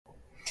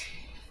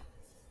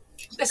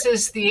This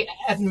is the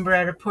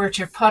Edinburgh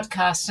Reporter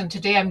podcast, and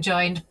today I'm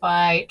joined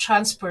by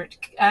Transport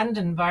and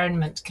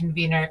Environment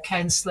Convener,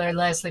 Councillor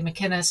Lesley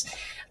McInnes.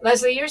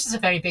 Lesley, yours is a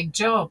very big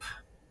job.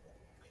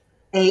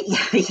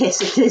 Yes,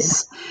 it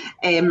is.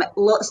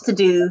 Lots to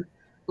do,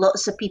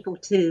 lots of people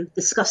to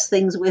discuss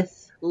things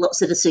with,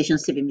 lots of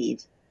decisions to be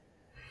made.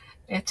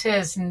 It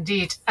is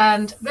indeed.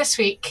 And this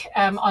week,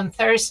 on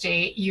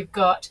Thursday, you've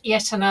got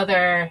yet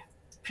another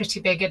pretty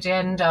big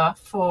agenda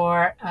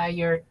for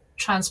your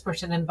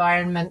Transport and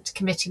Environment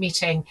Committee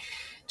meeting,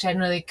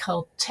 generally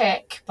called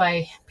TEC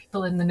by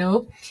people in the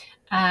know.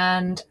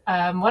 And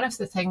one of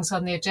the things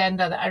on the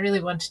agenda that I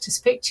really wanted to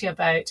speak to you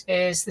about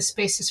is the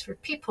Spaces for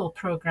People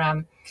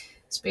programme.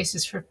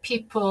 Spaces for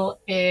People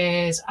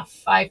is a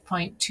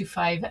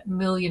 £5.25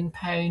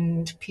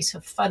 million piece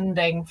of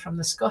funding from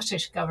the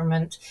Scottish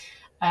Government,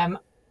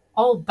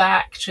 all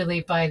backed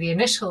really by the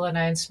initial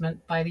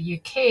announcement by the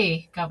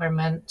UK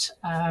Government,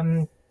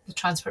 the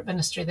Transport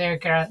Minister there,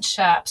 Geraint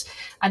Shapps,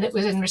 and it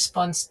was in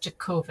response to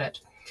COVID.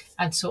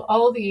 And so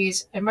all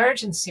these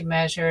emergency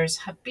measures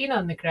have been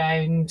on the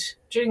ground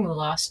during the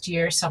last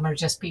year. Some are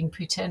just being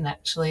put in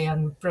actually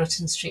on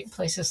Broughton Street,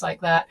 places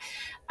like that.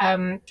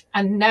 And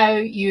now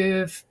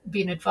you've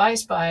been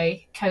advised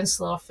by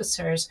council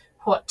officers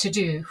what to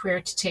do, where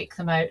to take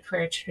them out,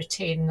 where to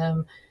retain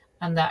them,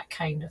 and that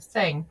kind of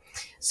thing.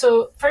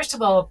 So first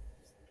of all,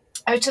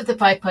 out of the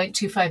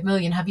 5.25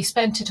 million, have you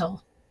spent it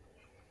all?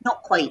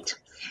 Not quite,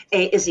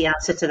 is the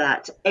answer to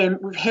that.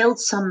 We've held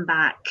some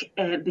back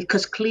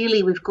because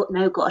clearly we've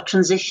now got a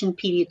transition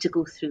period to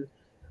go through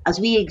as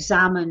we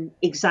examine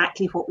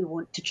exactly what we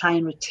want to try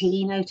and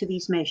retain out of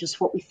these measures,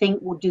 what we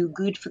think will do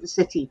good for the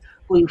city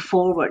going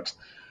forward.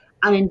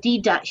 And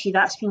indeed, actually,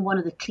 that's been one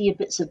of the clear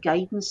bits of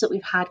guidance that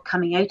we've had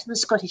coming out of the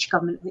Scottish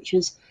Government, which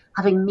was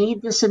having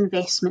made this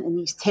investment in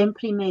these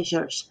temporary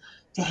measures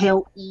to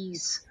help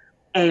ease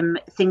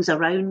things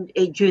around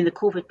during the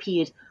COVID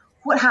period.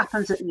 What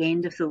happens at the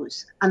end of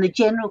those? And the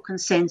general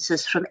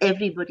consensus from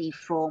everybody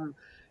from,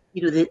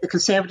 the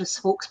Conservative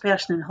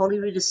spokesperson in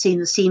Holyrood is saying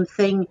the same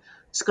thing,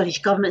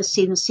 Scottish Government is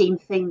saying the same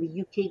thing,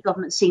 the UK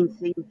Government is saying the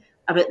same thing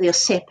about their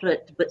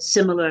separate but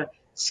similar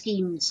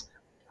schemes.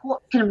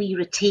 What can we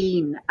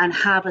retain and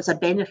have as a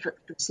benefit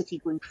for the city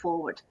going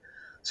forward?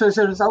 So as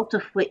a result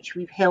of which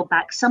we've held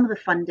back some of the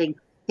funding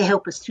to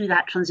help us through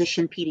that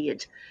transition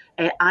period,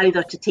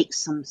 either to take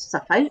some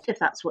stuff out if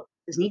that's what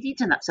is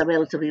needed, and that's a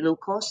relatively low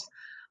cost,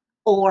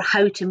 or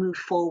how to move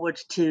forward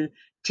to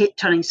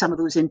turning some of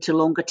those into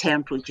longer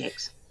term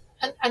projects.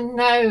 And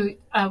now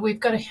we've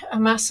got a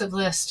massive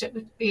list. It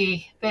would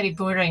be very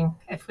boring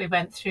if we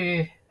went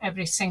through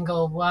every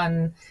single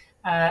one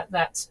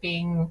that's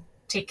being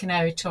taken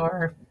out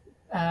or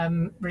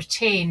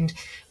retained.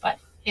 But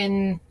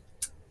and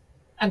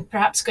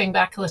perhaps going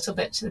back a little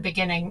bit to the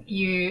beginning,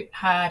 you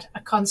had a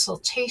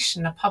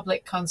consultation, a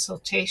public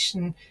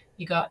consultation.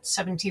 You got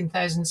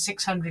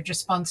 17,600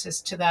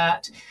 responses to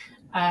that.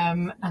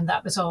 And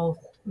that was all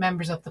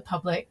members of the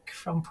public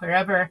from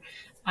wherever.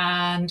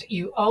 And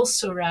you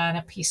also ran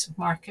a piece of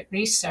market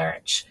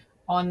research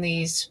on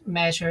these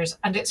measures.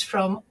 And it's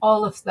from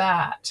all of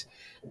that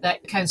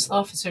council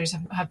officers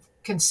have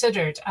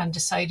considered and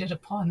decided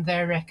upon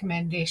their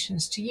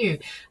recommendations to you.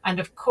 And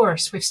of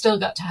course, we've still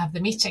got to have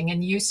the meeting,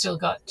 and you still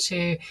got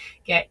to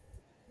get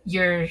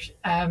your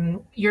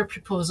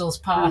proposals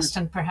passed,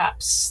 and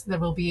perhaps there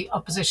will be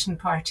opposition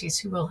parties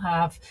who will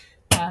have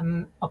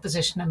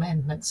opposition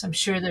amendments. I'm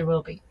sure there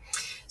will be.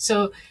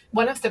 So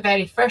one of the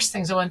very first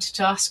things I wanted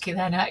to ask you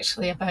then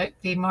actually about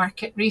the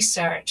market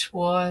research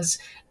was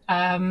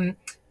there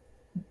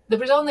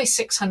was only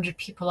 600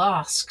 people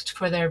asked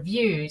for their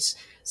views.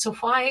 So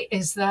why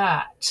is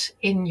that,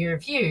 in your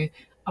view,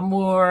 a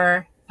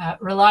more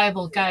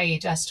reliable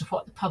guide as to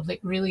what the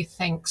public really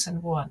thinks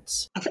and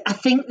wants? I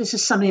think this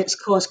is something that's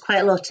caused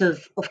quite a lot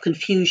of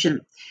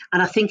confusion,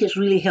 and I think it's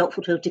really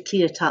helpful to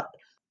clear it up.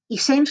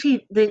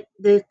 Essentially, the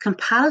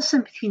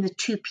comparison between the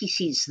two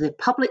pieces, the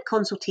public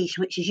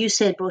consultation, which, as you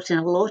said, brought in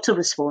a lot of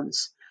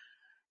response,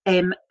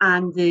 and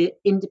the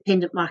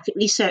independent market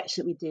research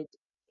that we did,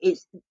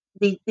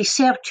 they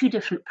serve two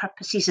different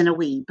purposes in a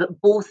way, but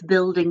both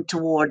building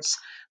towards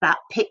that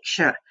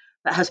picture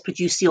that has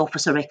produced the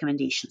officer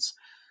recommendations.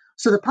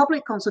 So the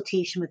public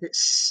consultation, with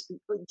its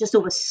just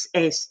over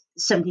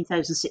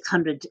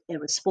 17,600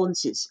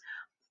 responses,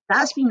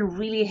 that's been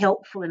really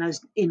helpful in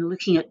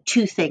looking at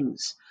two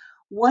things.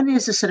 One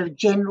is a sort of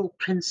general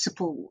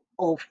principle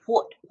of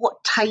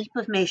what type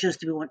of measures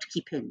do we want to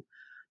keep in?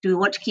 Do we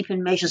want to keep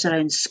in measures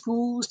around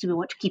schools? Do we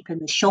want to keep in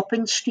the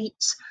shopping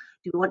streets?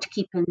 Do we want to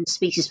keep in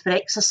spaces for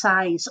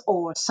exercise,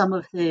 or some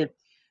of the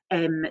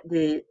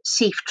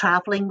safe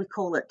travelling, we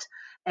call it,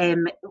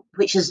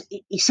 which is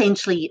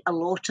essentially a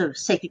lot of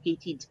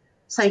segregated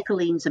cycle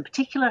lanes in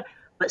particular,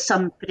 but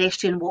some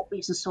pedestrian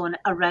walkways and so on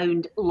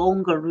around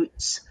longer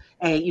routes,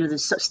 the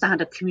sort of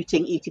standard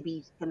commuting A to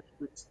B kind of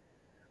routes.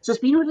 So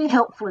it's been really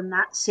helpful in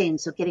that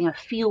sense of getting a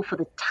feel for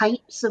the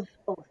types of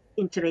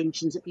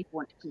interventions that people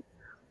want to keep.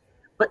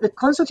 But the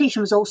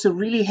consultation was also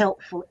really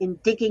helpful in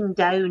digging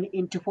down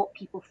into what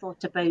people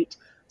thought about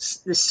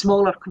the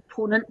smaller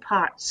component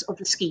parts of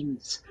the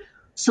schemes.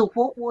 So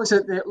what was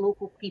it that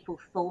local people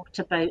thought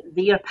about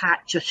their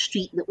patch or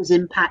street that was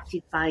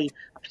impacted by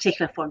a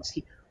particular foreign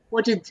scheme?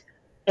 What did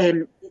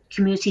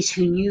communities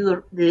who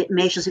knew the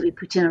measures that we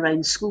put in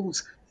around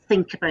schools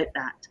think about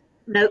that?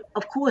 Now,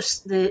 of course,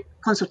 the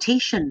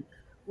consultation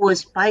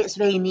was by its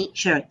very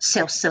nature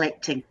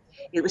self-selecting.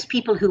 It was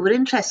people who were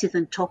interested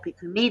in the topic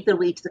who made their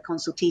way to the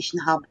consultation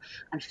hub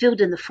and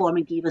filled in the form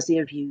and gave us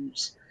their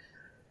views.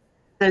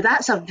 Now,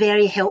 that's a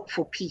very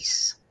helpful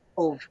piece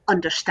of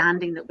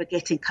understanding that we're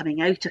getting coming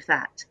out of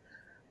that.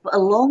 But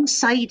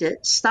alongside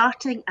it,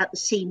 starting at the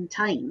same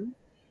time,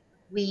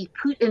 we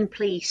put in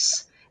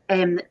place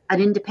an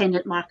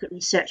independent market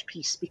research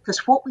piece,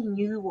 because what we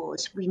knew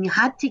was we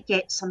had to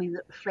get something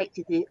that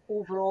reflected the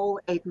overall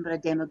Edinburgh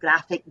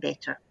demographic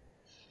better.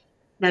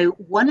 Now,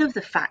 one of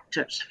the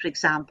factors, for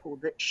example,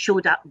 that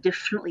showed up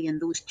differently in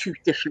those two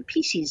different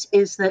pieces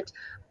is that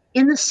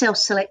in the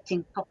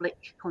self-selecting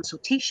public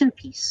consultation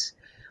piece,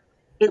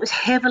 it was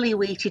heavily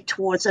weighted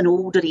towards an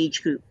older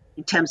age group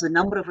in terms of the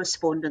number of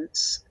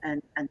respondents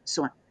and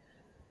so on.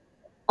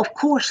 Of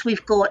course,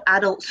 we've got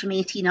adults from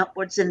 18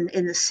 upwards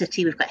in the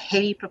city. We've got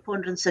heavy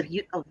preponderance of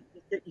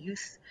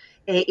youth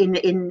in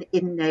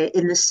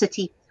the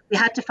city. We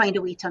had to find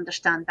a way to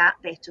understand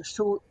that better.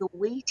 So the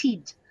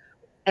weighted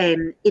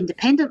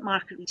independent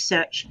market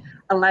research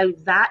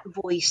allowed that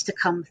voice to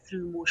come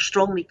through more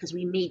strongly, because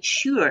we made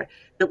sure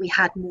that we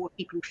had more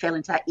people who fell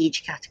into that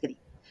age category.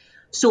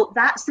 So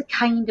that's the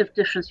kind of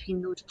difference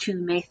between those two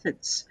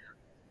methods.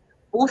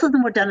 Both of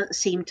them were done at the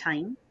same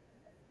time.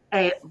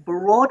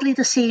 Broadly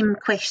the same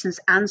questions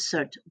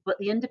answered, but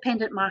the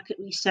independent market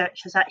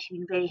research has actually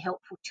been very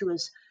helpful to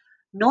us,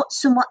 not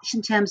so much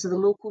in terms of the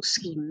local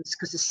schemes,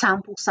 because the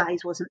sample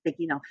size wasn't big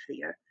enough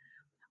there,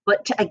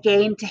 but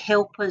to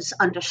help us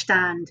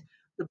understand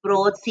the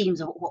broad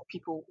themes of what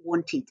people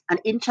wanted.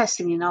 And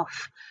interestingly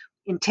enough,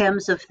 in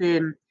terms of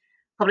the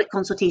public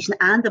consultation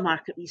and the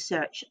market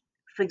research,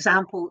 for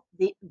example,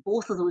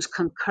 both of those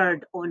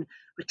concurred on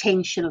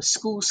retention of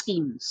school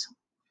schemes.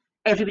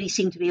 Everybody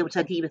seemed to be able to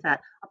agree with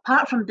that,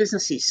 apart from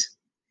businesses.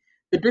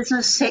 The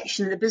business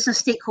section, the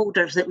business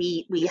stakeholders that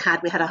we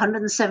had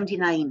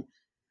 179,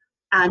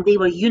 and they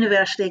were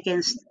universally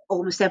against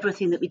almost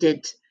everything that we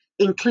did,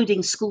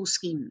 including school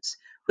schemes,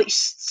 which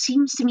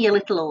seems to me a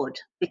little odd,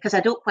 because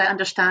I don't quite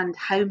understand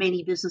how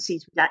many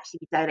businesses would actually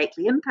be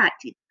directly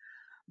impacted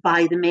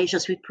by the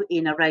measures we put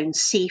in around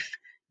safe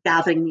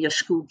gathering near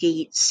school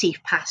gates,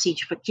 safe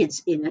passage for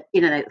kids in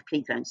and out of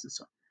playgrounds and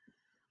so on.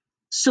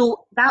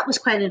 So that was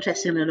quite an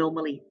interesting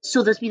anomaly.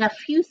 So there's been a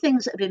few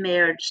things that have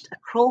emerged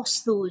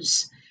across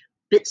those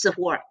bits of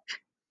work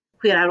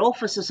where our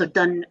officers have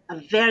done a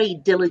very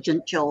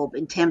diligent job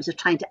in terms of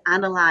trying to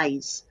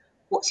analyse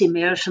what's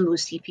emerged from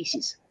those three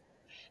pieces.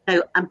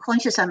 Now, I'm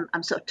conscious I'm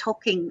sort of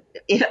talking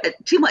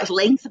too much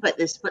length about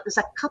this, but there's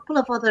a couple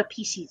of other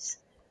pieces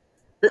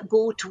that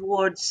go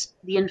towards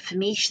the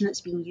information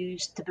that's been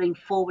used to bring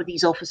forward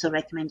these officer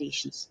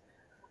recommendations.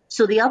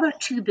 So the other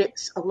two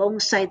bits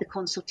alongside the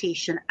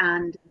consultation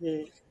and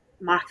the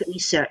market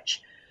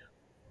research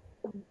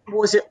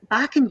was it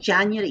back in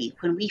January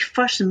when we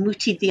first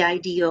mooted the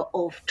idea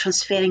of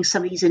transferring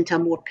some of these into a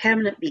more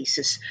permanent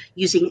basis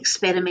using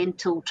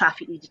experimental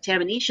traffic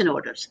redetermination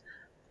orders.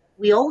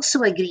 We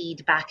also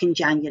agreed back in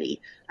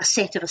January a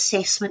set of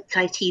assessment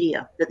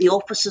criteria that the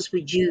officers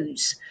would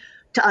use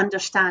to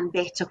understand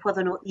better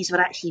whether or not these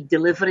were actually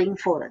delivering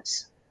for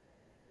us,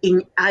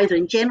 either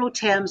in general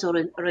terms or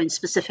around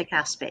specific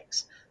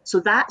aspects.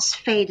 So that's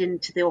fed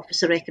into the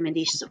officer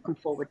recommendations that have come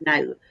forward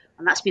now.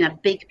 And that's been a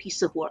big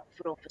piece of work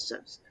for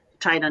officers to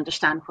try and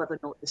understand whether or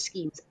not the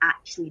schemes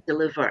actually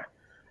deliver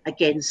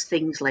against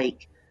things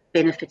like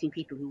benefiting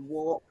people who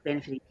walk,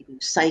 benefiting people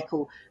who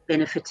cycle,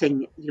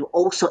 benefiting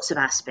all sorts of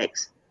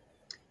aspects.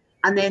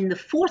 And then the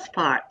fourth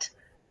part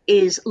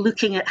is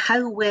looking at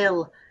how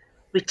well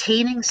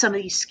retaining some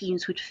of these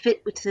schemes would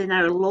fit within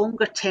our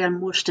longer term,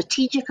 more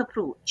strategic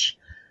approach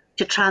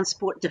to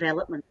transport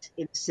development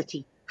in the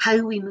city. How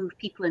we move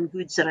people and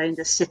goods around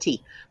the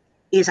city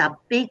is a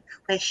big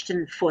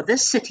question for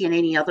this city and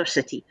any other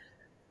city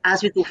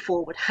as we go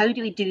forward. How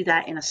do we do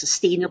that in a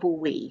sustainable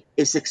way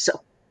is the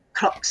sort of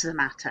crux of the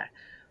matter.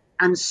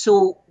 And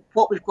so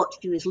what we've got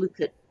to do is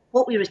look at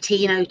what we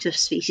retain out of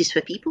Spaces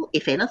for People,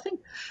 if anything.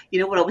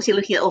 We're obviously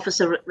looking at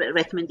officer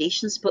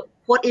recommendations, but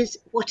what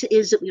it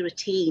is that we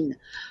retain,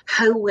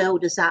 how well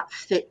does that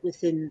fit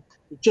within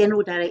the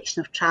general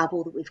direction of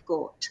travel that we've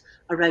got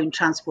around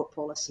transport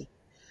policy?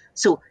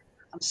 So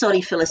I'm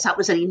sorry, Phyllis, that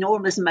was an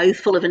enormous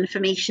mouthful of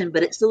information,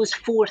 but it's those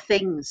four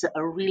things that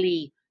are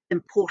really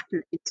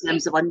important in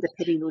terms of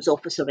underpinning those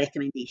officer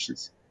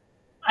recommendations.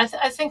 I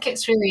think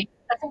it's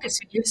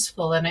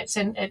useful, and I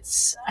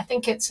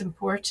think it's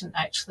important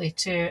actually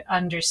to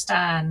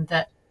understand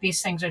that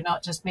these things are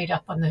not just made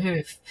up on the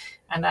hoof,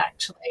 and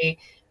actually,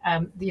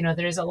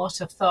 there is a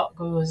lot of thought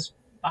goes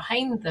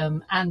behind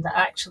them, and that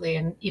actually,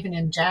 even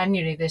in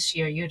January this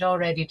year, you'd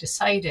already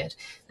decided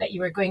that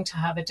you were going to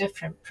have a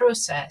different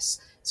process.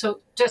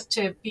 So just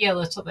to be a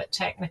little bit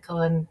technical,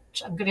 and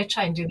I'm going to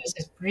try and do this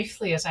as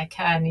briefly as I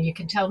can, and you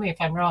can tell me if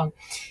I'm wrong.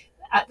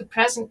 At the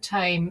present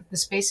time, the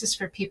Spaces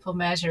for People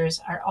measures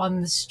are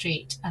on the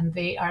street, and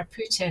they are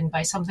put in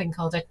by something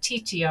called a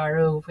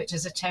TTRO, which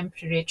is a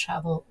temporary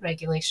travel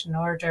regulation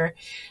order,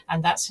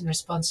 and that's in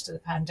response to the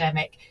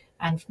pandemic.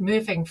 And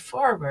moving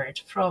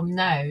forward from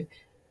now,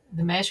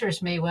 the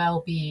measures may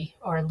well be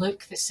or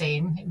look the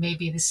same. It may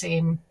be the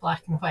same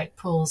black and white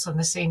poles on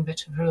the same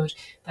bit of road,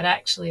 but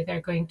actually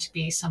they're going to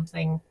be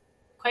something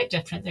quite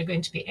different. They're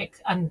going to be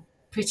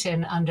put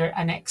in under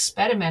an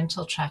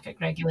experimental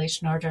traffic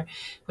regulation order,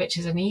 which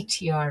is an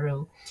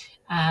ETRO.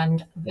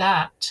 And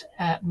that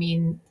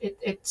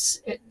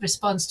it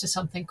responds to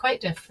something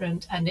quite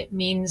different, and it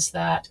means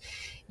that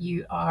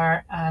you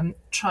are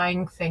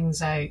trying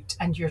things out,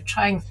 and you're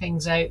trying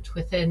things out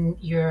within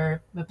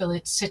your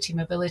city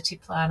mobility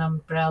plan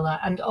umbrella,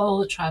 and all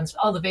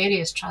the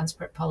various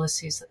transport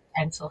policies that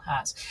the council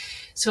has.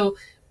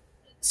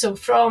 So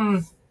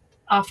from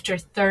after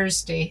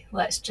Thursday,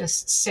 let's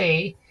just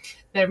say,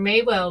 there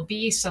may well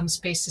be some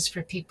Spaces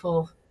for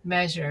People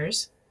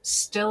measures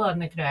still on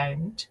the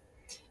ground,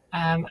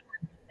 and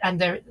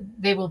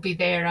they will be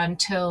there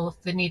until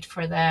the need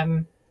for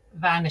them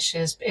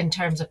vanishes in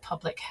terms of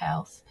public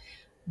health.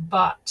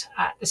 But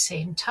at the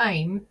same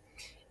time,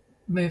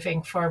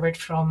 moving forward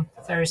from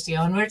Thursday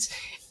onwards,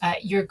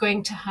 you're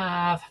going to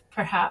have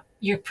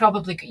you're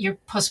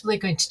possibly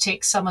going to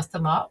take some of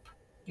them up.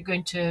 You're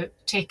going to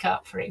take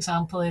up, for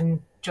example,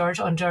 on George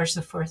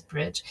IV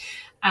Bridge,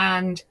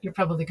 and you're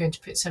probably going to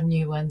put some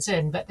new ones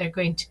in, but they're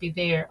going to be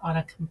there on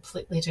a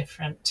completely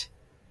different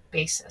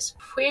basis.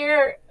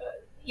 Where,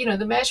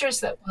 the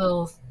measures that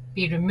will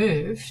be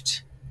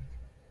removed,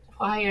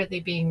 why are they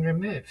being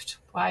removed?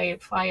 Why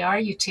are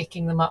you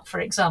taking them up, for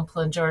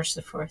example, on George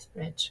IV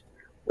Bridge?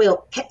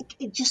 Well,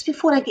 just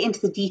before I get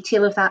into the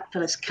detail of that,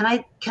 Phyllis,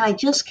 can I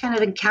just kind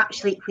of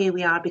encapsulate where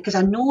we are? Because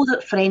I know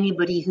that for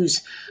anybody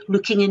who's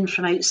looking in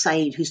from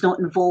outside, who's not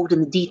involved in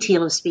the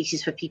detail of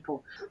Spaces for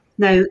People,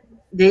 now,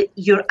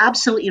 you're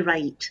absolutely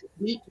right.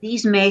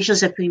 These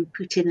measures have been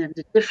put in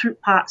the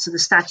different parts of the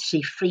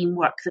statutory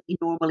framework that we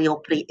normally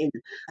operate in.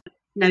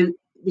 Now,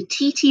 the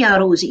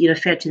TTROs that you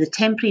referred to, the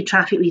temporary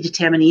traffic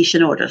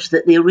redetermination orders,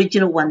 that the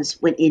original ones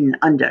went in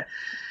under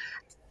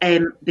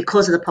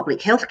because of the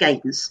public health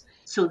guidance.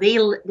 So they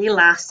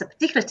last a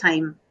particular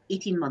time,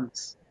 18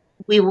 months.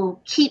 We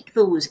will keep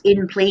those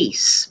in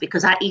place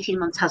because that 18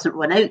 months hasn't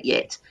run out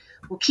yet.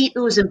 We'll keep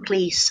those in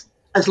place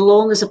as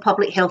long as the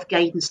public health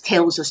guidance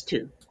tells us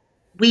to.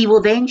 We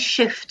will then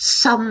shift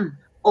some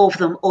of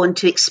them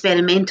onto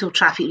experimental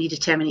traffic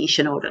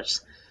redetermination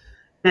orders.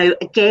 Now,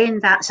 again,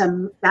 that's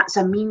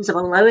a means of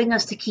allowing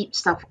us to keep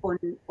stuff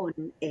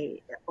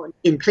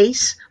in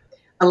place,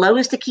 allow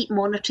us to keep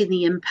monitoring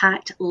the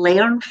impact,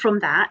 learn from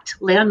that,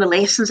 learn the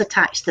lessons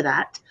attached to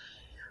that,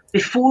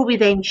 before we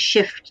then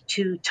shift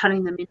to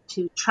turning them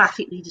into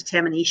traffic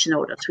redetermination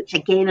orders, which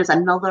again is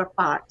another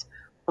part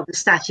of the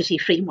statutory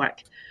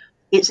framework.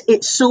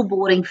 It's so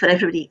boring for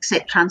everybody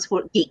except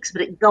transport geeks,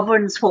 but it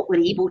governs what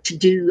we're able to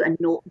do and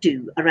not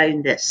do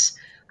around this.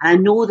 And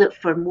I know that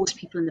for most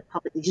people in the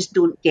public, they just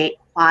don't get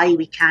why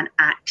we can't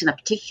act in a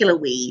particular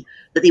way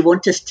that they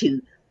want us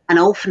to. And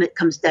often it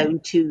comes down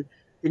to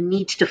the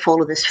need to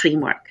follow this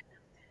framework.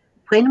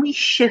 When we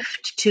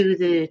shift to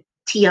the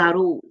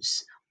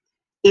TROs,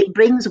 it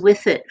brings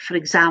with it, for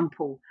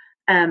example,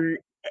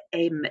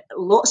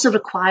 lots of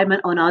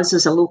requirement on us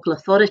as a local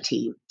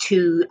authority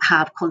to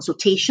have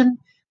consultation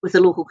with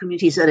the local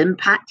communities that are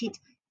impacted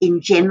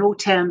in general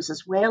terms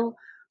as well.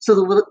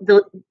 So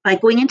by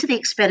going into the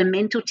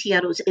experimental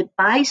TROs, it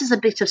buys us a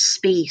bit of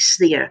space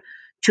there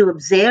to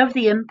observe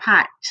the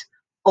impact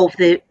of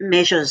the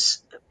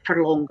measures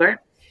for longer,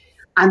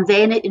 and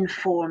then it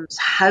informs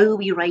how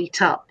we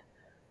write up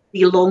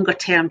the longer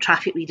term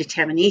traffic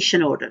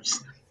redetermination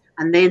orders.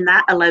 And then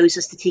that allows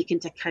us to take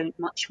into account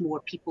much more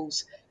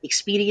people's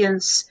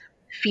experience,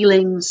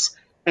 feelings,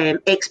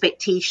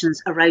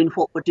 expectations around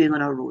what we're doing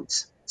on our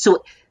roads.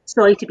 So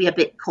sorry to be a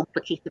bit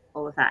complicated with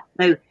all of that.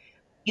 Now,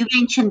 you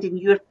mentioned in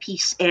your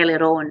piece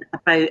earlier on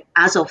about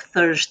as of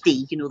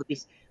Thursday,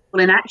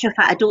 well, in actual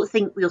fact, I don't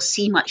think we'll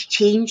see much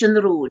change on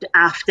the road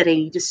after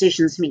any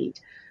decisions made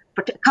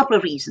for a couple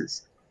of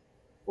reasons.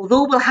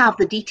 Although we'll have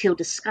the detailed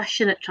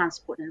discussion at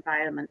Transport and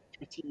Environment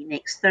Committee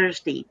next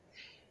Thursday,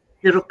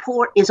 the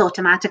report is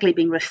automatically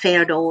being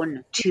referred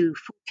on to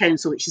Full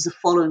Council, which is the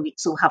following week.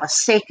 So we'll have a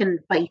second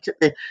bite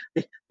at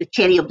the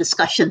cherry of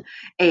discussion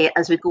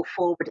as we go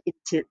forward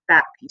into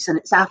that piece. And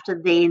it's after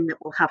then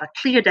that we'll have a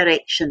clear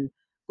direction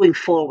going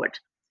forward.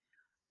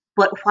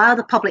 But while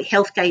the public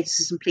health guidance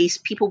is in place,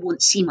 people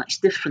won't see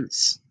much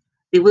difference.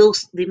 They will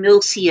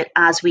see it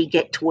as we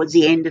get towards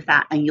the end of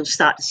that, and you'll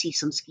start to see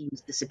some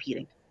schemes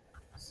disappearing.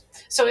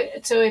 So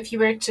if you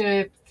were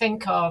to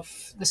think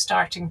of the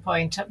starting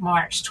point at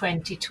March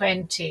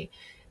 2020,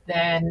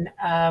 then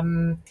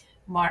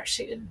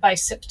March. By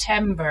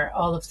September,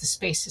 all of the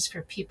spaces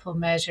for people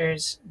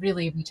measures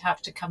really would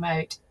have to come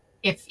out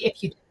if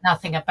you did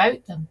nothing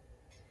about them.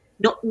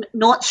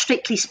 Not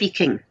strictly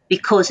speaking,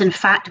 because in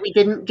fact we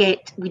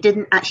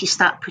didn't actually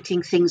start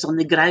putting things on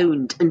the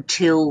ground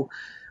until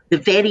the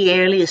very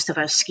earliest of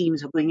our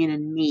schemes were going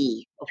in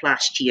May of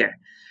last year.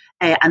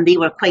 And they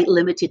were quite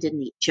limited in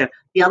nature.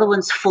 The other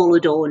ones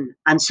followed on.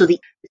 And so the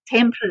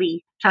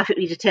temporary traffic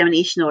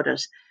redetermination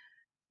orders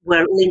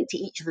were linked to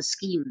each of the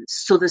schemes.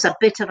 So there's a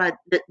bit of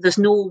there's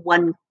no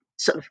one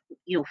sort of,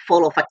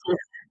 fall off a cliff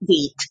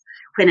date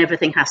when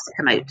everything has to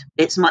come out.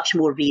 It's much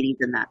more varied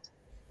than that.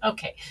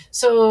 Okay,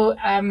 so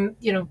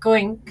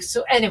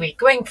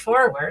going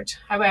forward,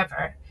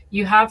 however,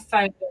 you have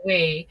found a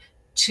way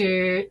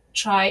to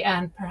try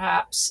and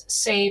perhaps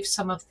save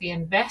some of the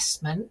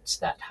investment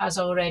that has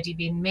already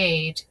been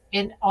made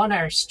on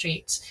our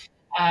streets.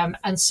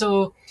 And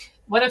so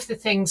one of the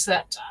things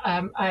that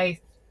I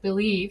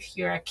believe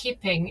you are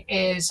keeping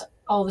is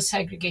all the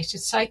segregated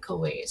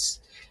cycleways.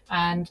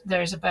 And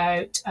there's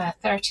about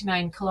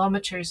 39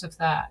 kilometres of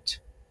that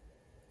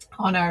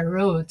on our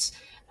roads.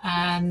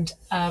 And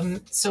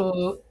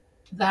so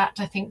that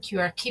I think you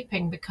are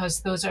keeping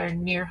because those are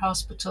near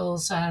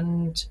hospitals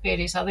and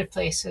various other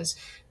places.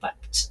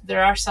 But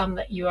there are some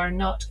that you are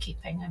not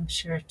keeping, I'm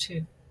sure,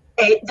 too.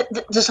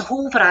 There's a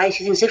whole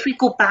variety of things. If we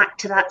go back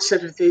to that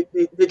sort of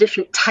the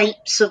different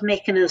types of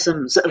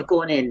mechanisms that have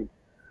gone in.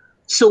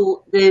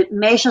 So the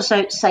measures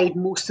outside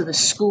most of the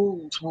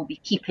schools will be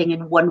keeping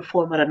in one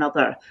form or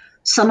another.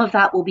 Some of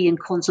that will be in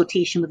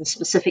consultation with the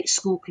specific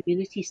school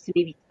communities to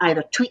maybe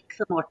either tweak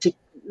them or to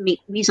make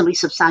reasonably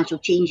substantial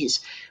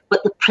changes.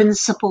 But the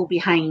principle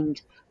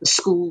behind the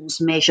school's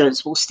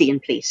measures will stay in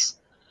place.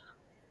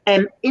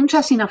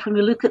 Interesting enough, when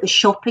we look at the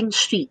shopping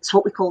streets,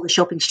 what we call the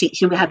shopping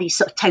streets, we have these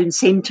sort of town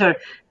centre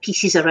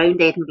pieces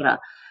around Edinburgh.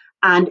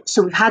 And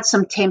so we've had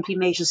some temporary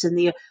measures in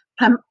there,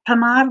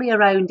 primarily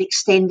around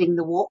extending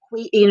the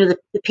walkway, the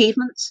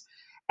pavements,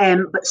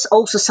 but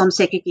also some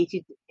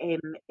segregated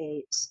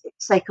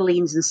cycle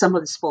lanes in some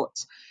of the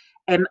spots.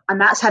 And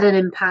that's had an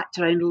impact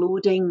around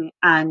loading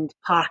and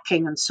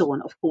parking and so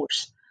on, of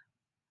course.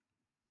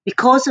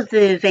 Because of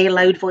the very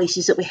loud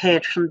voices that we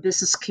heard from the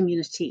business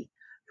community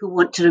who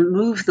want to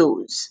remove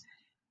those,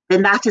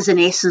 then that is in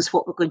essence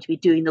what we're going to be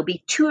doing. There'll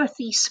be 2 or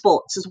 3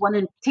 spots. There's one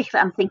in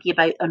particular I'm thinking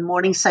about on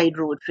Morningside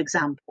Road, for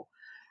example,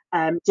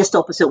 just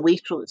opposite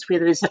Waitrose, where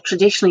there has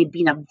traditionally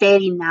been a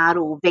very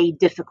narrow, very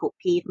difficult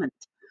pavement.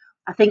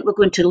 I think we're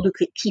going to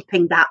look at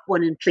keeping that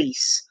one in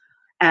place.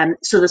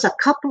 So there's a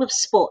couple of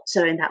spots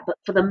around that, but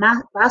for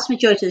the vast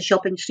majority of the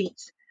shopping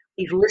streets,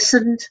 we've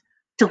listened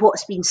to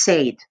what's been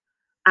said,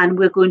 and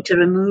we're going to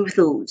remove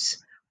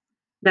those.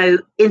 Now,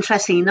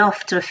 interesting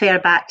enough, to refer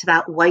back to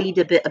that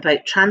wider bit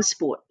about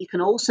transport, you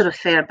can also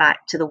refer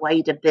back to the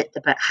wider bit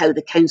about how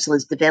the council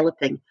is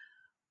developing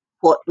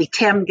what we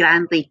term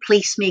grandly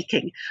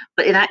placemaking,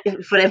 but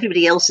for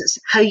everybody else, it's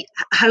how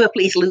a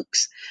place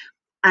looks.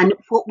 And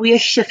what we're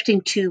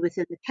shifting to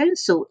within the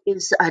council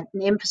is an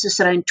emphasis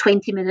around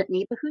 20-minute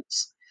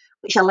neighbourhoods,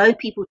 which allow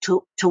people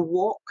to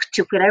walk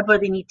to wherever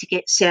they need to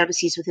get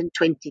services within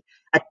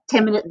a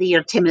 10-minute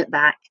there, 10-minute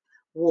back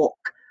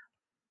walk.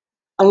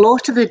 A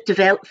lot of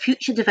the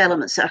future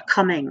developments that are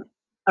coming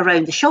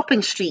around the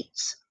shopping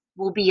streets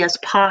will be as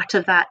part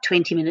of that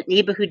 20-minute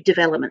neighbourhood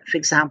development, for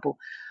example.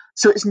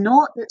 So it's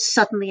not that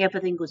suddenly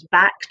everything goes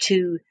back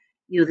to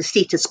the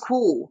status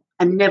quo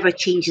and never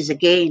changes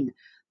again.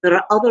 There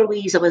are other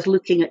ways of us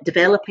looking at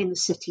developing the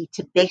city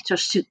to better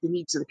suit the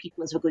needs of the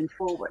people as we're going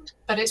forward.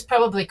 But it's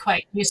probably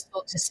quite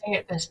useful to say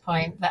at this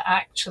point that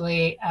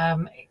actually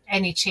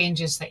any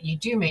changes that you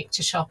do make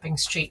to shopping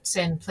streets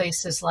in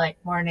places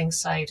like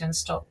Morningside and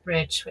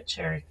Stockbridge,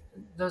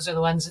 those are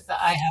the ones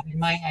that I have in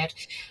my head,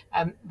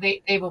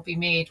 they will be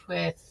made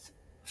with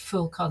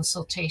full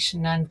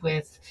consultation and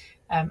with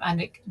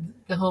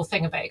the whole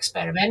thing about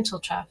experimental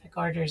traffic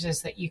orders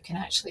is that you can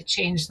actually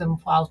change them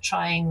while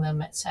trying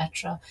them,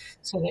 etc.,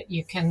 so that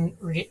you can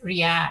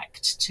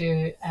react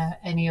to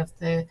any of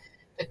the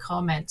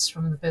comments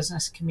from the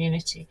business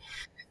community.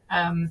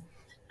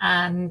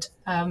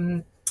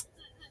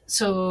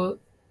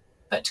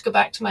 But to go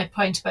back to my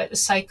point about the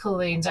cycle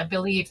lanes, I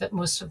believe that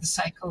most of the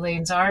cycle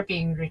lanes are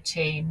being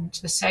retained.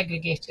 The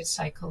segregated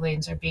cycle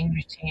lanes are being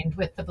retained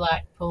with the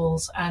black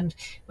poles and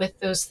with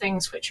those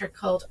things which are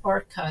called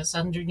orcas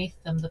underneath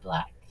them, the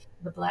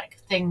black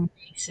thing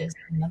pieces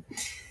in them.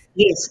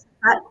 Yes,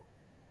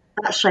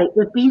 that's right.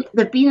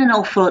 There've been an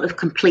awful lot of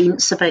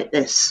complaints about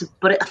this,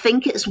 but I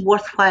think it's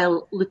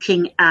worthwhile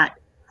looking at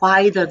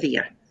why they're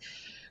there.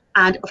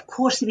 And of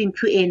course, they've been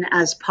put in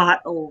as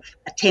part of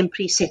a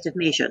temporary set of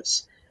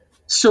measures.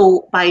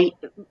 So by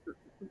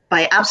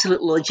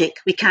absolute logic,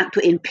 we can't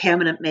put in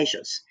permanent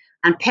measures,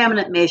 and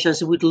permanent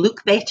measures would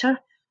look better.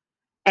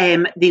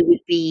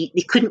 They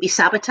couldn't be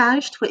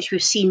sabotaged, which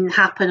we've seen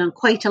happen on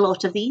quite a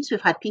lot of these.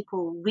 We've had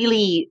people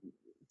really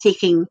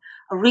taking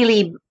a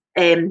really,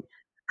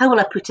 how will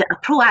I put it, a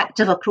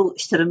proactive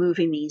approach to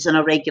removing these on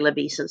a regular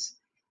basis.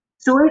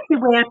 So if they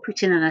were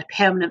put in on a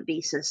permanent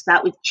basis,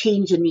 that would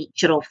change the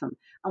nature of them.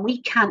 And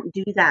we can't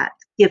do that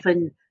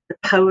given the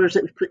powers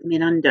that we've put them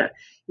in under.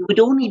 It would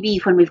only be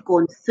when we've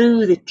gone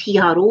through the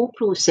TRO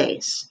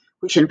process,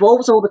 which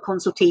involves all the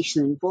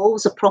consultation,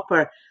 involves the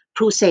proper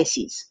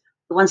processes,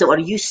 the ones that we're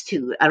used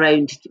to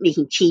around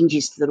making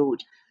changes to the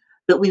road,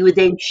 that we would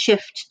then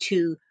shift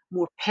to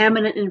more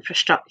permanent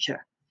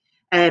infrastructure.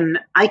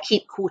 I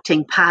keep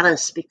quoting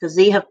Paris because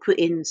they have put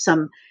in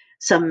some.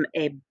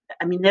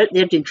 I mean,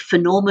 they're doing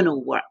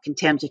phenomenal work in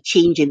terms of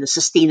changing the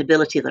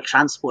sustainability of their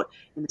transport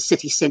in the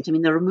city centre. I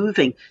mean, they're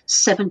removing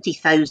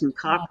 70,000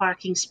 car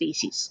parking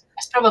spaces.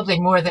 It's probably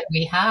more than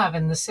we have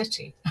in the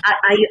city.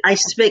 I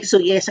suspect so.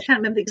 Yes, I can't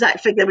remember the exact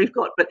figure we've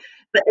got, but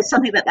it's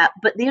something like that.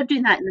 But they're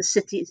doing that in the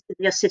city,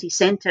 their city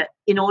centre,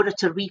 in order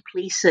to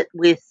replace it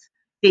with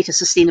greater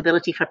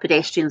sustainability for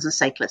pedestrians and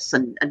cyclists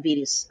and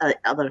various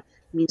other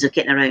means of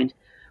getting around.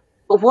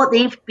 But what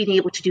they've been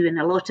able to do in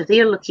a lot of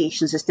their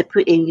locations is to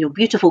put in,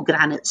 beautiful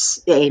granite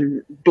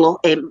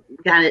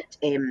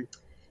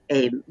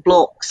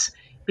blocks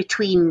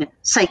between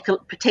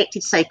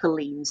protected cycle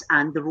lanes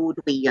and the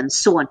roadway and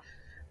so on.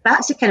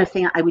 That's the kind of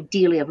thing I would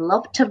dearly have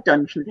loved to have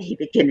done from the very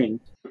beginning,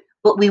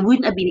 but we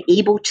wouldn't have been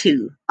able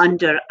to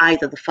under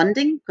either the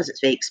funding, because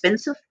it's very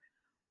expensive,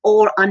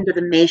 or under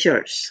the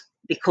measures,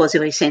 because they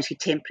were essentially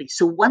temporary.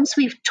 So once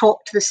we've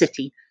talked to the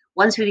city,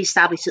 once we've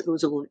established that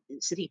those are in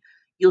the city,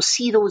 you'll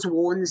see those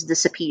wands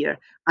disappear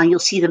and you'll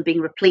see them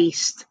being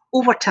replaced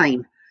over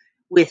time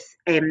with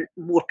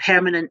more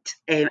permanent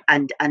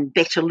and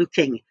better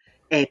looking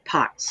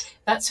parts.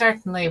 That's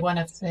certainly one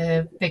of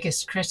the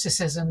biggest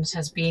criticisms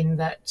has been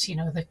that,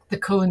 the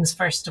cones,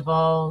 first of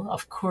all,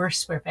 of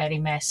course, were very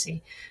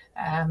messy.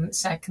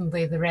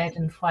 Secondly, the red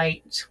and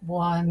white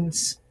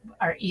wands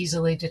are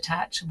easily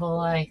detachable.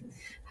 I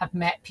have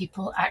met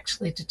people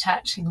actually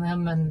detaching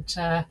them and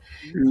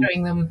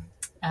throwing them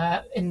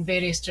in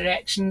various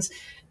directions.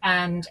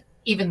 And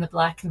even the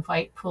black and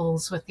white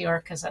poles with the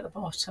orcas at the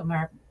bottom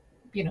are,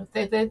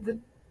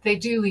 they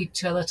do lead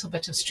to a little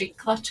bit of street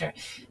clutter.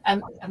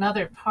 And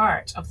another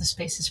part of the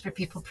Spaces for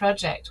People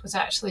project was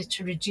actually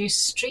to reduce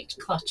street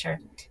clutter.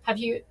 Have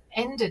you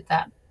ended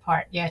that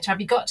part yet? Have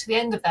you got to the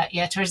end of that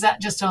yet, or is that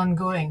just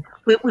ongoing?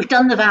 We've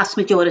done the vast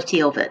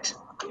majority of it.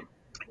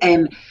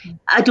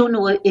 I don't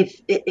know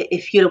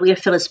if you're aware,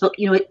 Phyllis, but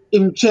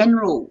in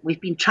general,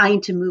 we've been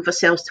trying to move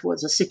ourselves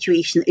towards a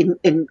situation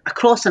in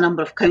across a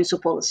number of council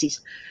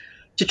policies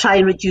to try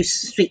and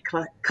reduce street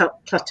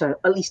clutter,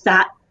 at least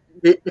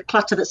the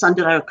clutter that's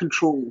under our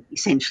control,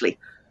 essentially.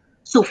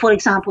 So, for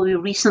example, we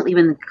recently,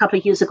 a couple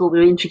of years ago,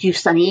 we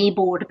introduced an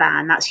A-board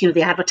ban. That's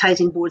the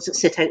advertising boards that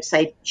sit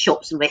outside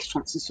shops and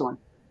restaurants and so on,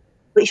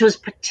 which was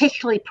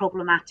particularly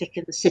problematic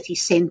in the city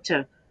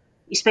centre,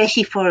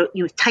 especially for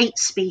tight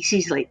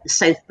spaces like the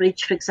South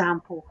Bridge, for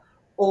example,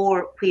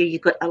 or where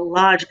you've got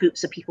large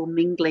groups of people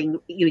mingling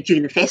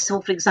during the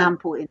festival, for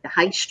example, in the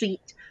High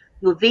Street.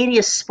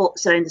 Various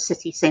spots around the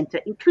city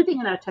centre, including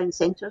in our town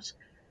centres.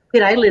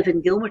 Where I live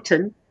in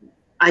Gilmerton,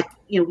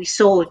 we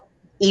saw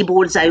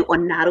A-boards out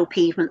on narrow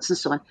pavements and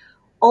so on,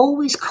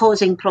 always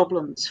causing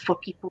problems for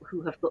people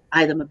who have got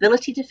either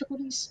mobility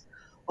difficulties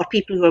or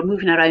people who are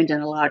moving around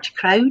in a large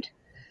crowd,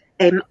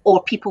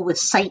 or people with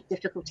sight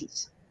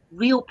difficulties.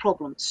 Real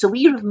problems. So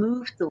we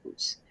removed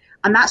those,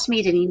 and that's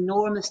made an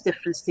enormous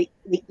difference to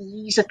the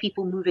ease of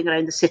people moving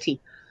around the city.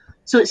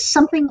 So it's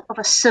something of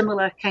a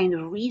similar kind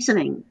of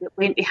reasoning that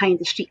went behind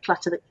the street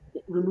clutter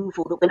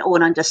removal that went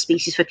on under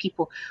Spaces for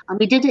People. And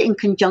we did it in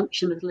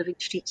conjunction with Living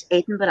Streets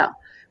Edinburgh,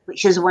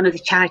 which is one of the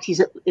charities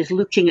that is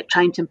looking at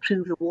trying to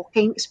improve the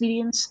walking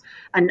experience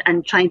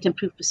and trying to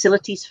improve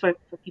facilities for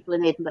people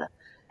in Edinburgh.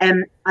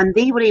 And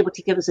they were able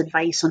to give us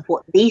advice on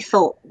what they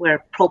thought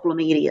were problem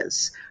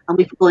areas. And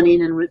we've gone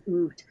in and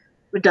removed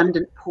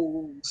redundant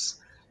poles,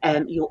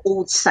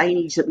 old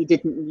signage that we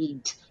didn't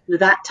need,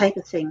 that type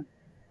of thing.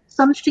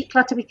 Some street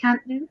clutter we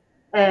can't do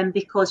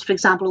because, for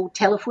example, old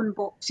telephone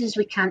boxes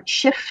we can't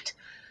shift,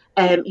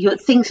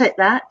 things like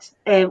that,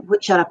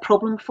 which are a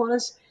problem for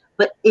us.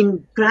 But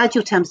in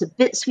gradual terms, the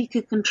bits we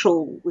could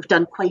control, we've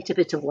done quite a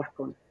bit of work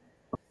on.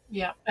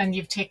 Yeah, and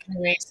you've taken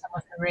away some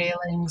of the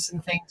railings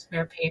and things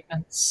where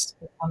pavements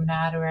become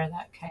narrower,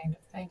 that kind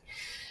of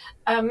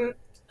thing.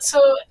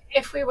 So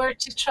if we were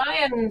to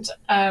try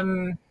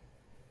and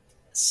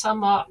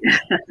sum up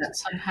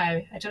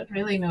somehow, I don't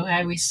really know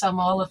how we sum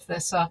all of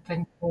this up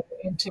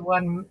into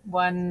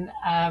one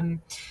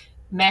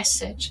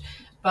message,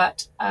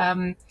 but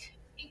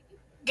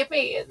give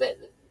me,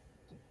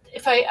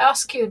 if I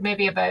ask you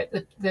maybe about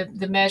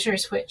the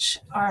measures which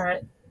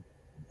are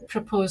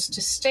proposed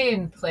to stay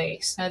in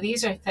place. Now,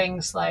 these are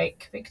things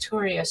like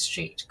Victoria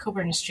Street,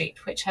 Coburn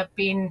Street, which have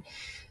been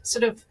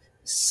sort of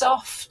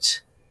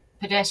soft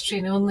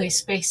pedestrian-only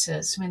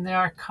spaces. I mean, there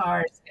are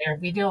cars there.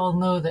 We all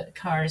know that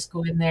cars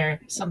go in there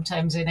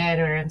sometimes in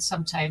error and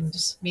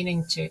sometimes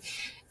meaning to.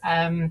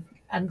 And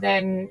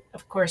then,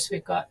 of course,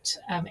 we've got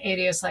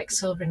areas like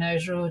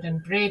Silverknowes Road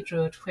and Braid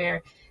Road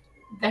where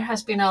there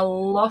has been a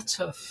lot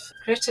of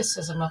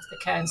criticism of the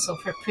council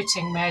for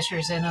putting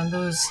measures in on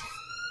those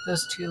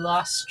those two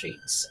last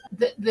streets.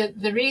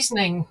 The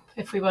reasoning,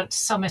 if we want to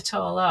sum it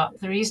all up,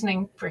 the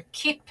reasoning for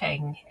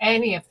keeping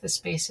any of the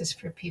spaces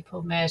for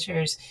people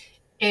measures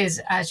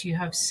is, as you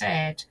have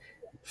said,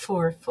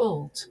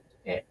 fourfold.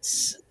 It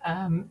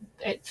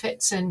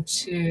fits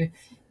into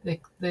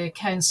the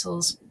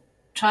council's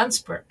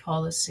transport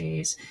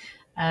policies.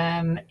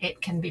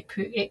 It can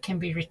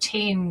be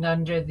retained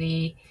under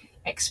the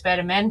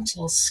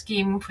experimental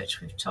scheme,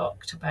 which we've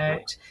talked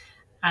about,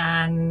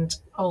 and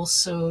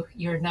also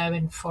you're now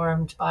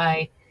informed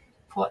by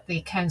what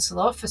the council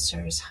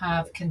officers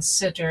have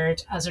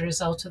considered as a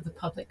result of the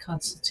public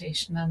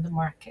consultation and the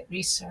market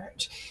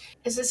research.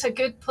 Is this a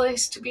good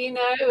place to be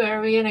now? Are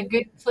we in a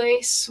good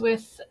place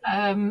with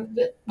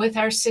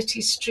our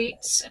city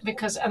streets?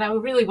 And I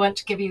really want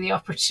to give you the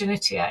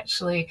opportunity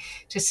actually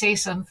to say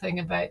something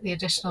about the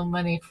additional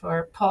money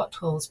for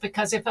potholes.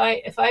 Because if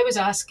I was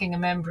asking a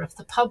member of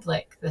the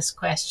public this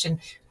question,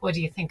 what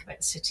do you think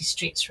about city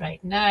streets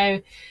right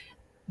now?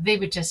 They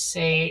would just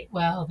say,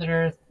 well,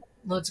 there are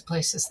loads of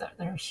places that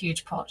there are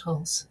huge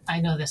potholes. I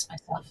know this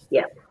myself.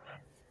 Yeah.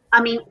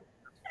 I mean,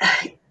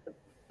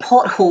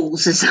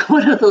 potholes is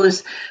one of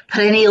those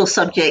perennial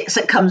subjects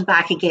that comes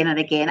back again and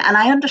again. And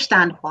I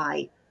understand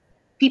why.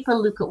 People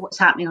look at what's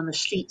happening on the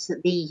streets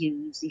that they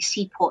use. They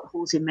see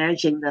potholes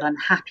emerging. They're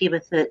unhappy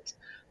with it.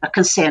 They're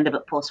concerned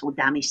about possible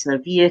damage to their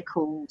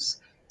vehicles,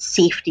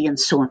 safety, and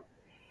so on.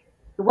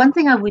 The one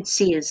thing I would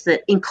say is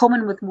that in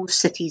common with most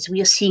cities,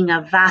 we are seeing a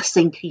vast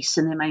increase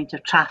in the amount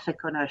of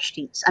traffic on our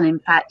streets. And in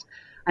fact,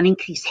 an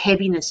increased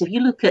heaviness. If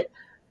you look at,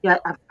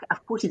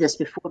 I've quoted this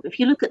before, but if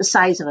you look at the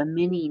size of a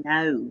Mini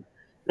now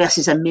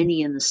versus a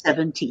Mini in the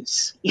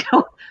 70s,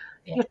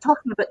 you're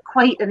talking about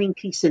quite an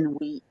increase in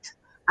weight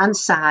and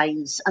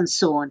size and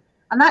so on.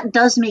 And that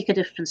does make a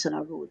difference on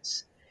our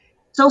roads.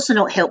 It's also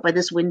not helped by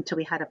this winter.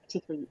 We had a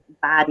particularly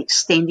bad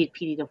extended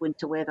period of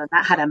winter weather, and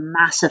that had a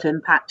massive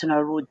impact on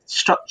our road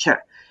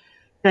structure.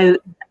 Now,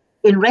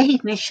 in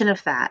recognition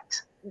of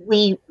that,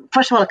 we,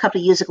 first of all, a couple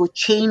of years ago,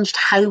 changed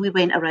how we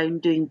went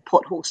around doing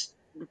pothole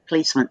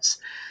replacements.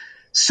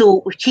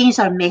 So we've changed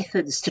our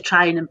methods to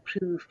try and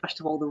improve, first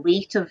of all, the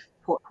rate of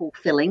pothole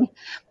filling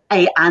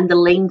and the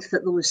length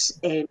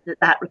that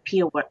that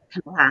repair work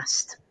can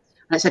last.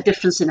 And it's a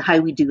difference in how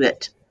we do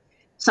it.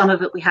 Some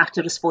of it we have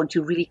to respond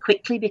to really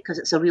quickly because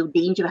it's a real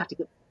danger. We have to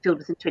get filled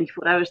within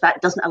 24 hours.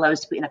 That doesn't allow us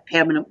to put in a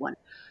permanent one.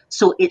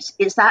 So it's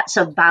that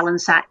sort of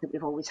balance act that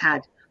we've always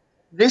had.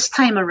 This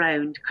time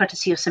around,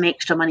 courtesy of some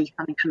extra money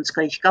coming from the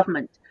Scottish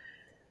Government,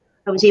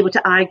 I was able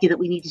to argue that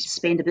we needed to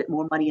spend a bit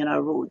more money on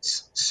our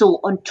roads.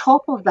 So on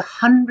top of the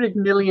 £100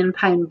 million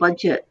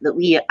budget that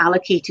we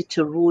allocated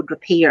to road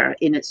repair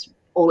in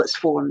all its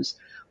forms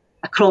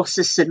across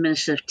this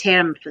administrative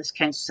term for this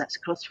council, that's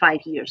across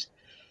 5 years,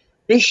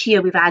 this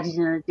year we've added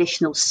an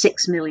additional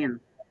 £6 million,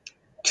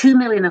 £2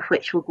 million of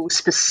which will go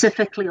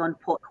specifically on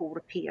pothole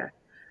repair.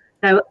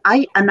 Now,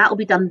 and that will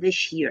be done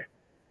this year.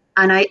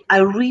 And I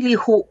really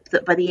hope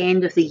that by the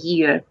end of the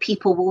year,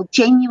 people will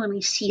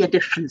genuinely see a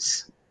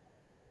difference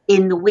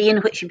in the way in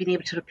which we've been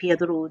able to repair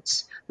the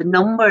roads, the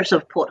numbers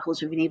of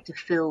potholes we've been able to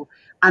fill,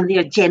 and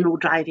their general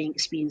driving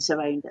experience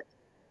around it.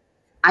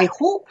 I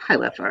hope,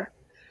 however,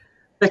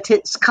 that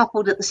it's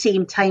coupled at the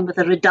same time with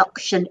a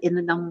reduction in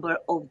the number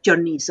of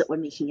journeys that we're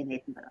making in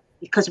Edinburgh,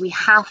 because we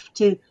have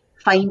to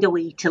find a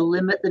way to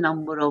limit the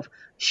number of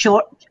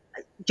short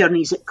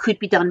journeys that could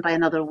be done by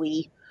another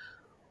way,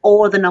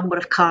 or the number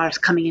of cars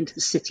coming into the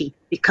city,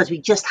 because we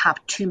just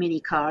have too many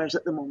cars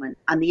at the moment.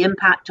 And the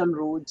impact on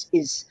roads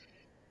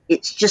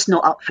it's just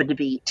not up for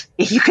debate.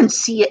 You can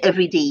see it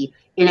every day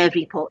in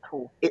every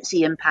pothole. It's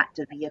the impact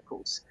of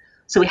vehicles.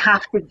 So we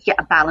have to get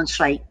a balance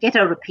right, get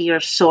our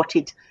repairs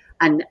sorted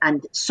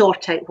and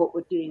sort out what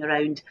we're doing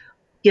around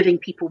giving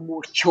people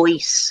more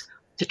choice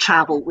to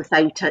travel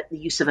without the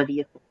use of a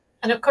vehicle.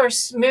 And of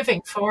course,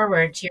 moving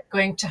forward, you're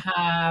going to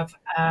have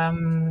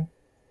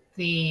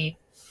the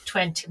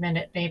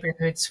 20-minute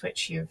neighbourhoods,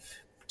 which you've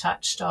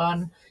touched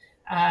on,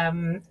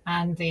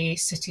 and the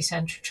city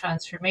centre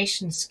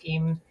transformation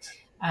scheme,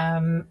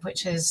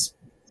 which is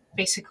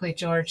basically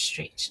George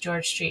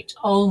Street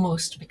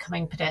almost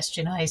becoming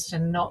pedestrianised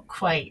and not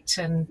quite,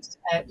 and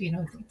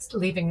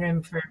leaving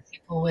room for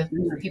people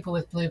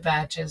with blue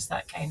badges,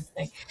 that kind of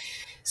thing.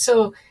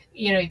 So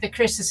the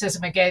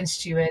criticism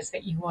against you is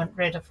that you want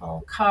rid of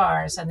all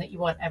cars and that you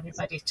want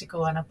everybody to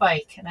go on a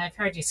bike. And I've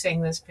heard you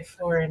saying this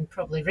before and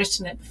probably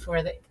written it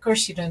before, that of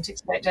course you don't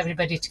expect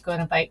everybody to go on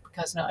a bike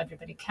because not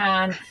everybody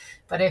can.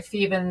 But if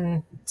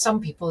even some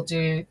people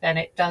do, then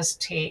it does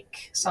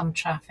take some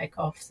traffic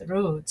off the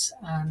roads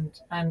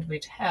and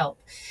would help.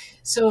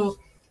 So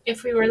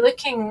if we were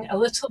looking a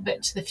little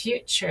bit to the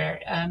future,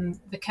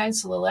 the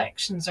council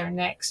elections are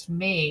next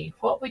May.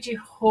 What would you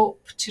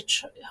hope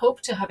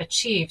to have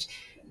achieved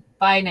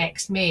by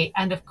next May?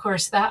 And of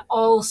course, that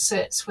all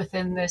sits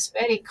within this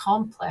very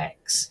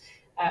complex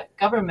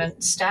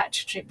government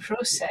statutory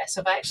process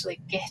of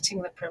actually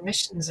getting the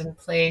permissions in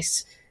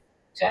place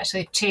to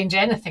actually change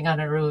anything on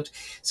a road.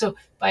 So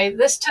by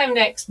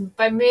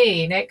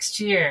May next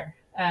year,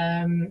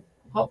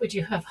 what would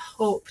you have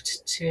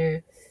hoped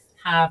to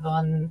have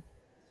on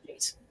the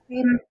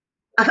street?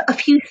 A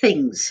few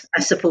things,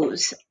 I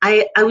suppose.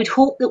 I would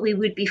hope that we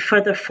would be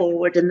further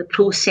forward in the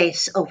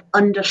process of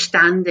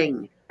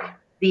understanding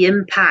the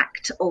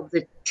impact of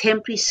the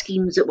temporary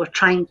schemes that we're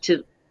trying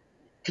to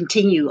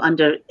continue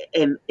under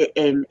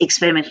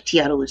experimental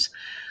TROs.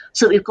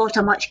 So we've got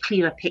a much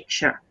clearer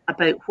picture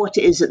about what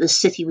it is that the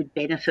city would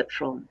benefit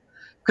from.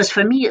 Because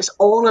for me, it's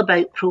all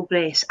about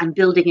progress and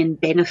building in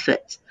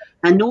benefit.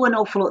 I know an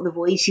awful lot of the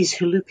voices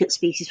who look at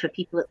spaces for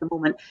people at the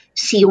moment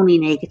see only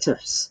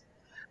negatives.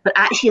 But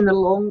actually, in the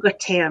longer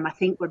term, I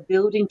think we're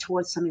building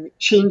towards something that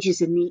changes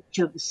the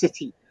nature of the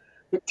city,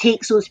 that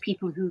takes those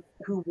people who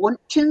want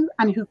to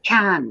and who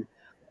can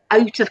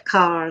out of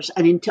cars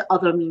and into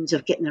other means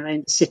of getting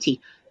around the city.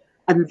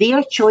 And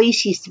their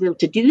choices to be able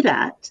to do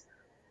that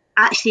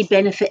actually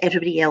benefit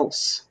everybody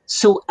else.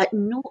 So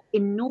in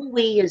no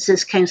way is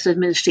this council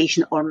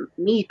administration or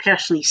me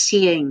personally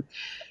saying,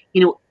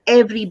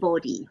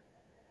 everybody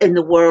in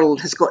the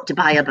world has got to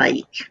buy a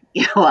bike.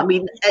 I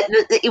mean,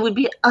 it would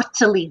be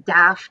utterly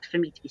daft for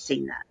me to be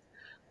saying that,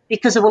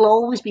 because there will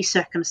always be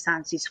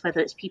circumstances, whether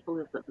it's people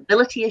who've got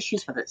mobility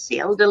issues, whether it's the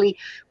elderly,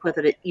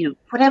 whether it,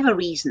 whatever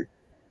reason.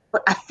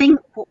 But I think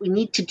what we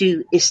need to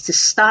do is to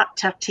start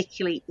to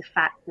articulate the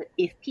fact that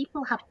if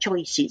people have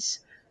choices,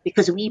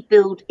 because we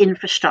build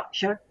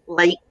infrastructure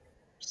like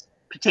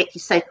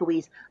protected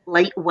cycleways,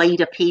 like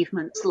wider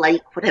pavements,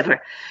 like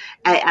whatever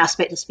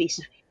aspect of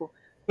spaces for people,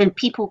 then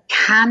people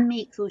can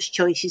make those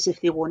choices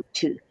if they want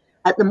to.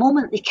 At the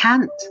moment, they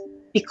can't,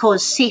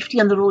 because safety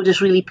on the road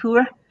is really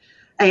poor.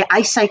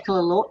 I cycle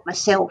a lot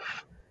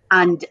myself,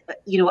 and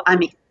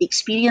I'm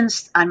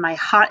experienced, and my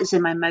heart is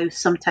in my mouth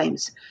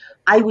sometimes.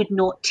 I would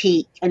not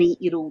take an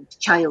 8-year-old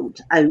child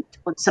out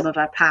on some of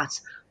our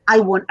paths. I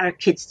want our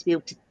kids to be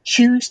able to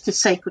choose to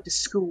cycle to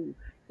school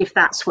if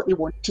that's what they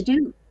want to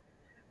do.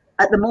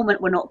 At the moment,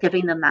 we're not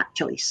giving them that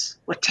choice.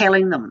 We're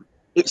telling them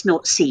it's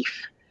not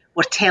safe.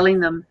 We're telling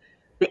them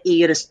the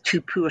air is too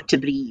poor to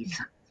breathe.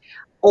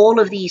 All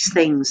of these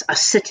things are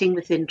sitting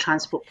within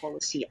transport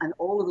policy, and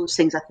all of those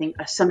things, I think,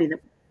 are something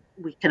that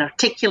we can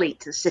articulate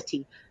to the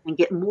city and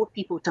get more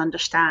people to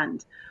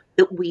understand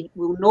that we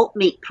will not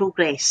make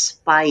progress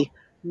by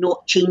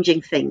not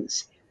changing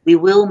things. We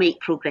will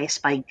make progress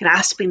by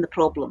grasping the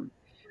problem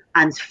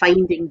and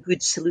finding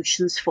good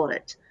solutions for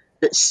it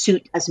that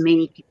suit as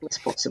many people as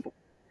possible.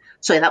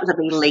 Sorry, that was a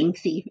very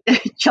lengthy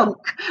chunk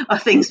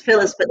of things,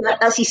 Phyllis, but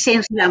that's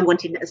essentially what I'm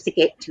wanting us to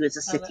get to as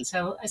a city.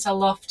 It's a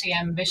lofty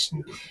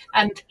ambition,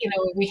 and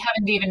we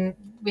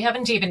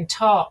haven't even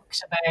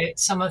talked about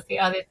some of the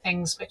other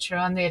things which are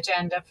on the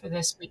agenda for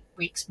this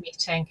week's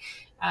meeting,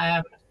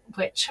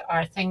 which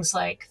are things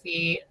like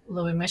the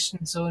low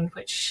emission zone,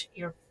 which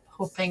you're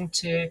hoping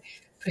to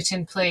put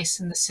in place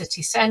in the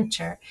city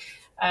centre,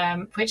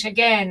 which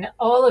again,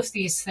 all of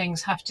these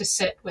things have to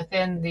sit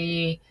within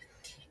the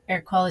air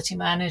quality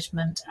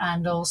management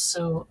and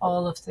also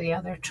all of the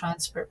other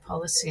transport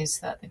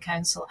policies that the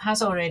council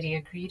has already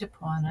agreed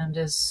upon and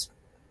is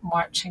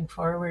marching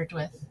forward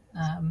with.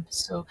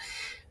 So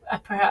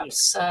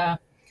perhaps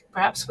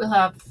we'll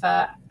have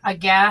a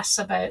gas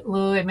about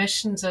low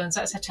emission zones.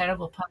 That's a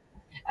terrible pun.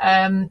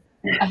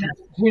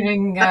 When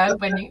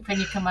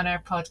you come on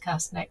our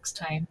podcast next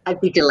time. I'd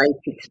be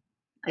delighted.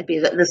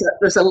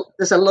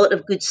 There's a lot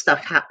of good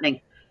stuff happening.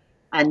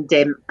 And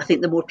I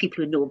think the more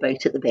people who know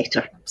about it, the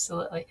better.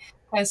 Absolutely.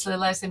 Councillor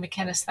Lesley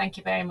McInnes, thank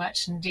you very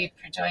much indeed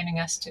for joining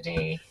us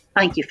today.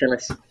 Thank you,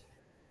 Phyllis.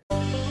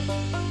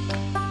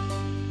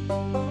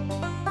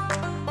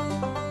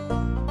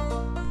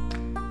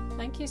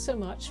 Thank you so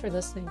much for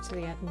listening to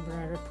the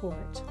Edinburgh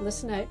Report.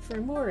 Listen out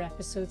for more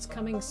episodes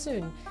coming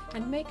soon,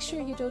 and make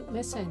sure you don't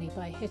miss any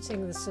by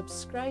hitting the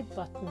subscribe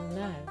button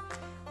now.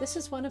 This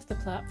is one of the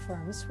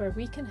platforms where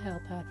we can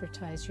help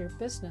advertise your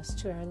business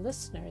to our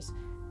listeners.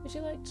 Would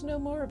you like to know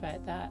more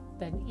about that?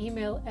 Then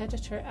email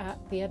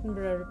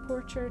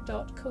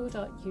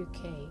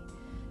editor@theedinburghreporter.co.uk.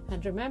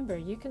 And remember,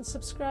 you can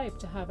subscribe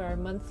to have our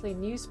monthly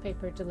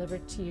newspaper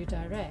delivered to you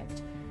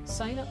direct.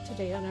 Sign up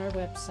today on our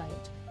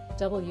website,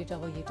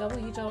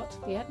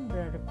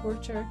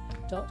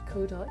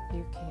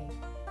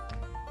 www.theedinburghreporter.co.uk.